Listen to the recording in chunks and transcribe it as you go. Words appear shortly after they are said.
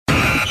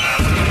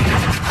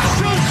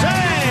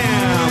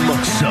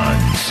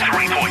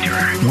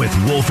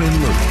with Wolf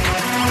and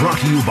Luke. Brought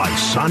to you by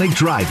Sonic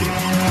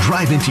Drive-In.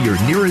 Drive into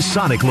your nearest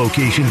Sonic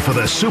location for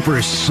the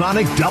Super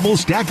Sonic Double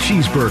Stack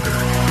Cheeseburger.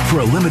 For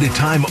a limited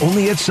time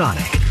only at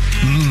Sonic.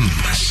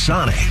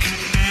 Sonic.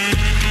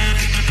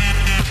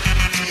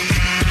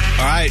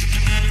 All right.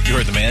 You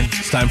heard the man.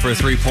 It's time for a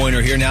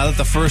three-pointer here. Now that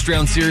the first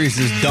round series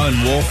is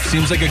done, Wolf,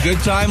 seems like a good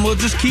time. We'll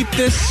just keep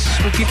this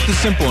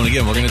simple. And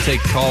again, we're going to take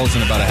calls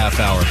in about a half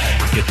hour.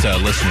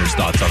 Get listeners'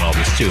 thoughts on all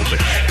this too. But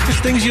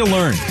just things you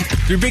learned.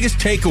 Your biggest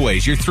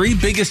takeaways. Your three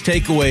biggest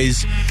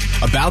takeaways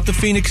about the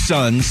Phoenix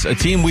Suns, a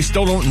team we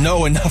still don't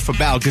know enough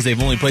about because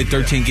they've only played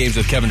 13 games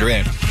with Kevin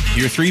Durant.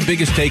 Your three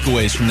biggest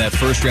takeaways from that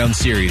first round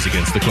series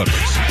against the Clippers.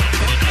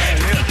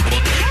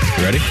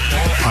 You ready?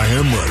 I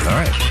am ready. All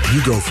right.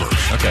 You go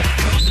first. Okay.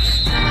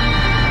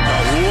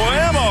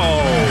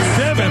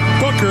 Devin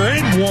Booker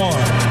in one.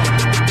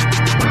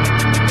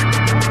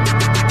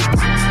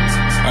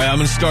 All right, I'm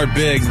going to start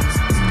big.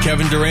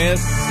 Kevin Durant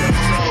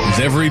is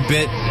every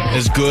bit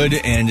as good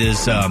and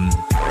as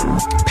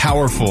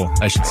powerful,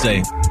 I should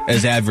say,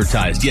 as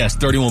advertised. Yes,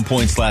 31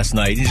 points last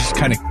night. He's just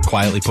kind of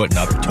quietly putting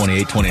up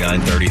 28,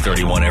 29, 30,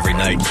 31 every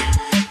night.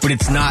 But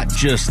it's not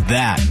just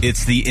that.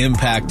 It's the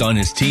impact on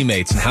his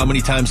teammates. And how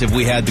many times have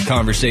we had the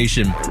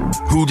conversation,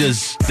 who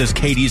does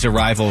KD's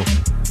arrival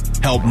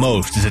help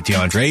most? Is it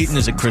DeAndre Ayton?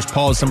 Is it Chris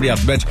Paul? Is somebody off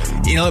the bench?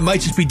 You know, it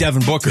might just be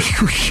Devin Booker.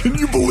 Can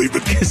you believe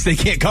it? Because they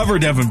can't cover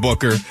Devin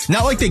Booker.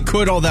 Not like they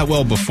could all that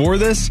well before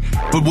this,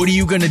 but what are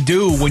you going to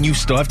do when you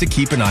still have to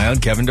keep an eye on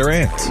Kevin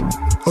Durant?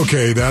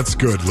 Okay, that's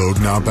good, Luke.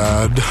 Not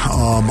bad.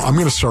 I'm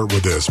going to start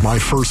with this. My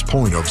first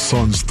point of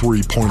Suns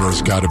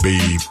three-pointers got to be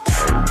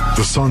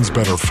the Suns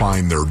better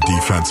find their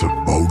defensive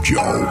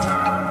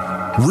mojo.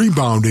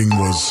 Rebounding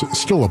was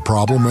still a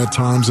problem at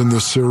times in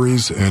this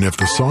series, and if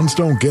the Suns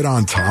don't get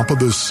on top of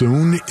this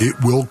soon, it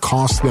will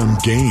cost them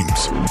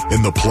games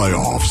in the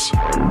playoffs.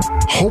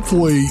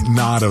 Hopefully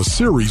not a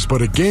series,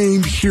 but a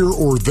game here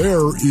or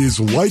there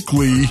is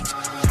likely.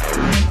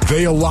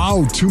 They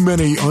allow too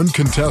many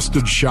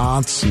uncontested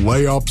shots,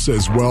 layups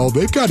as well.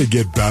 They've got to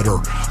get better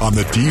on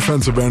the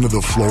defensive end of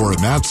the floor, and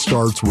that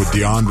starts with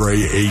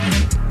DeAndre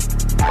Ayton.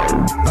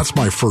 That's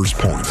my first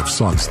point of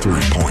Suns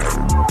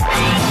three-pointer.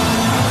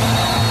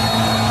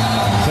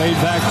 Fade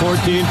back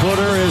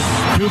 14-footer is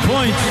 2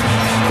 points.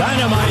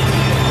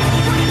 Dynamite.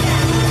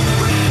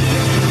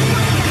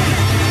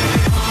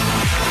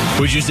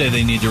 Would you say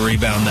they need to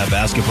rebound that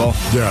basketball?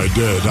 Yeah, I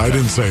did. I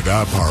didn't say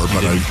that part,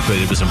 but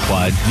it was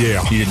implied.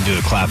 Yeah. You didn't do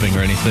the clapping or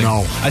anything?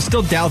 No. I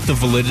still doubt the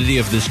validity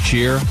of this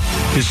cheer,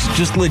 because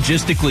just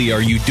logistically,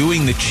 are you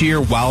doing the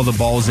cheer while the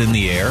ball's in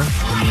the air?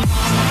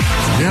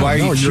 Yeah, Why are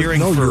you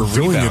cheering for a you're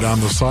doing rebound? it on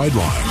the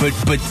sideline.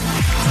 But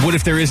what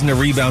if there isn't a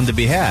rebound to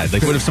be had?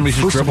 Like, what if somebody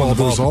just dribbled the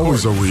ball? There's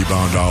always a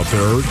rebound out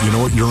there. You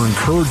know what? You're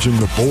encouraging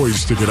the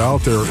boys to get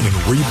out there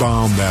and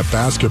rebound that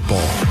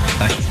basketball.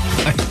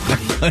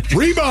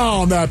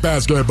 Rebound that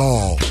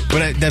basketball.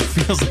 But that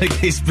feels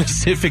like a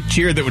specific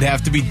cheer that would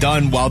have to be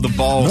done while the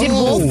ball was in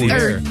the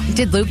air.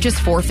 Did Luke just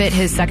forfeit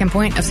his second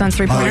point of Suns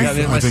three-pointer? I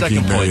have my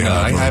second point.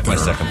 I have my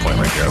second point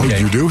right there. Okay. Oh,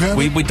 you do have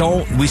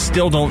it? We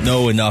still don't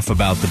know enough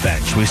about the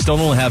bench. We still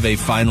don't have a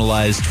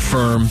finalized,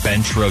 firm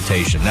bench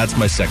rotation. That's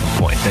my second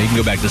point. Now you can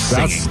go back to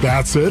singing.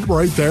 That's it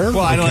right there?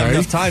 Well, I don't have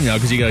enough time now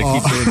because you got to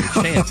keep doing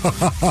your chant.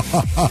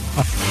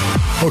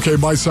 Okay,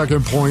 my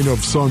second point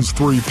of Suns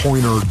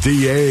three-pointer,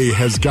 D.A.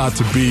 has got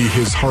to be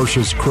his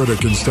harshest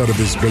critic instead of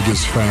his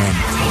biggest fan.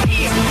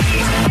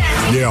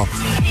 Yeah.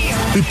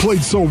 He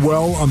played so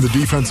well on the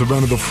defensive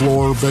end of the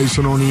floor,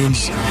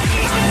 Basinonians.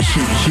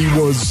 He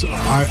was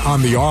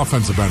on the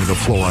offensive end of the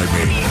floor,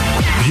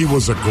 he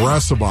was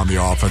aggressive on the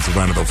offensive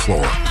end of the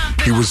floor.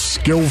 He was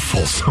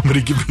skillful.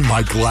 Somebody give me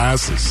my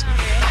glasses.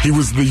 He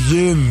was the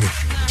yin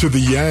to the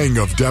yang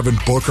of Devin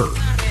Booker.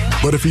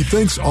 But if he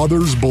thinks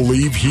others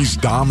believe he's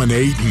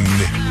dominating,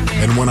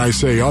 and when I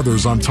say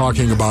others, I'm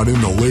talking about in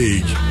the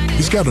league,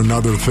 he's got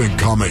another thing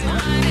coming.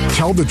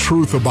 Tell the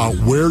truth about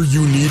where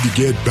you need to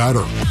get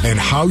better and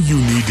how you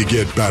need to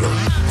get better.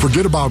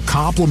 Forget about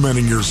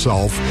complimenting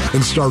yourself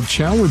and start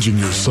challenging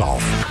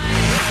yourself.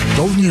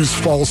 Don't use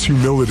false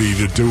humility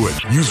to do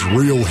it. Use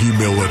real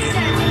humility.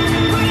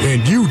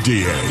 And you,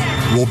 D.A.,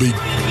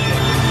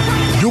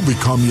 you'll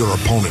become your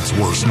opponent's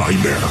worst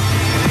nightmare.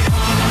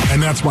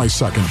 And that's my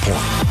second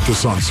point, the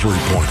Suns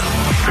three-pointer.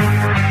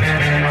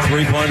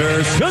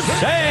 Three-pointer,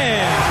 Shazam!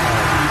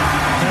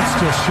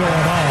 That's just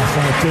showing off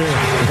right there.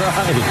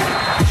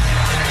 Right.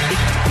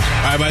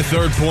 All right, my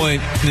third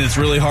point, and it's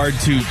really hard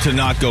to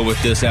not go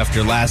with this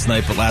after last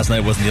night, but last night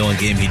wasn't the only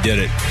game he did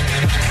it.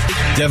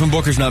 Devin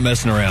Booker's not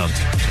messing around.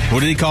 What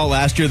did he call it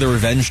last year? The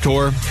revenge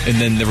tour? And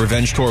then the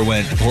revenge tour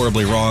went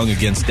horribly wrong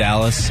against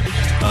Dallas.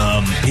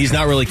 He's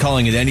not really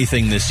calling it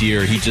anything this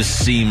year. He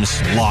just seems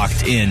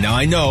locked in. Now,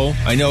 I know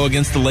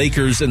against the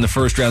Lakers in the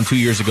first round 2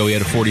 years ago, he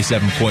had a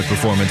 47-point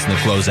performance in the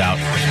closeout.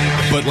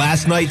 But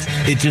last night,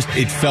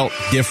 it felt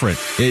different.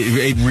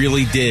 It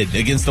really did.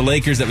 Against the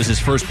Lakers, that was his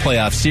first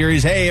playoff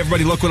series. Hey,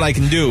 everybody, look what I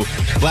can do.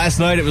 Last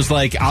night, it was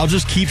like, I'll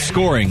just keep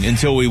scoring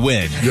until we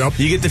win. Yep.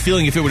 You get the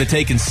feeling if it would have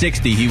taken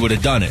 60, he would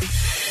have done it.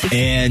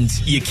 And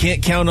you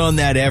can't count on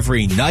that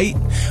every night,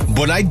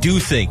 but I do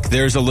think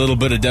there's a little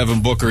bit of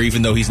Devin Booker,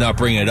 even though he's not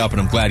bringing it up,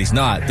 and I'm glad he's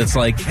not. That's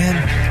like, man,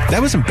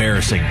 that was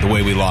embarrassing the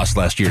way we lost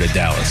last year to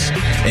Dallas.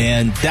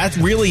 And that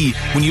really,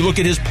 when you look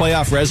at his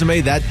playoff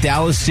resume, that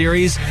Dallas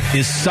series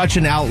is such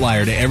an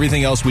outlier to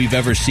everything else we've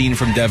ever seen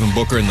from Devin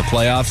Booker in the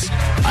playoffs.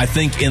 I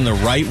think in the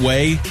right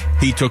way,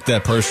 he took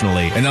that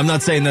personally. And I'm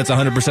not saying that's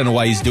 100% of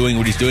why he's doing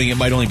what he's doing. It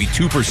might only be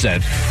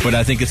 2%, but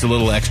I think it's a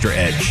little extra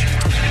edge.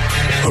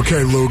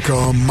 Okay, Luke,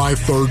 my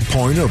third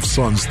point of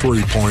Suns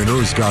three-pointer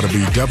has got to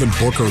be Devin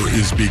Booker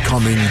is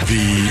becoming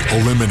the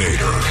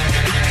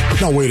eliminator.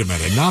 Now, wait a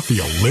minute, not the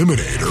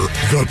eliminator,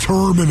 the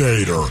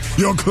Terminator.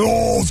 Your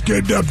claws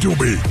get them to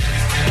me.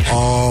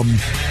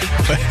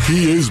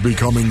 He is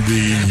becoming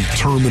the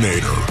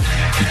Terminator.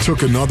 He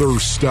took another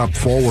step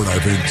forward, I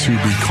think, to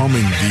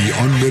becoming the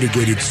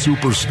unmitigated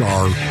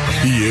superstar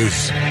he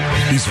is.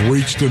 He's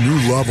reached a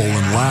new level,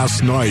 and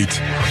last night,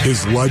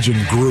 his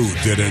legend grew,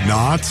 did it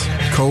not,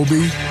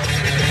 Kobe?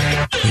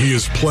 He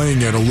is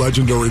playing at a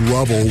legendary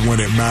level when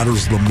it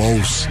matters the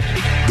most.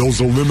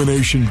 Those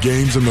elimination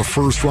games in the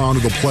first round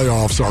of the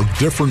playoffs are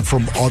different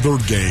from other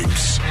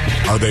games,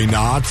 are they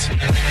not?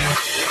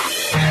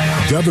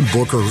 Devin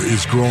Booker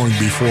is growing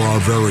before our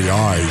very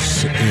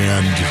eyes,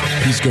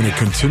 and he's going to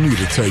continue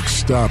to take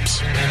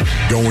steps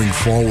going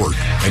forward.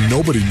 And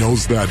nobody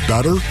knows that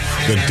better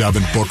than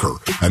Devin Booker.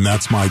 And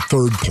that's my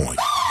third point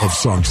of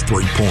Suns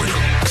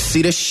three-pointer.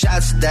 See the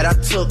shots that I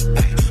took,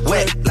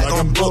 wet like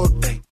I'm booked.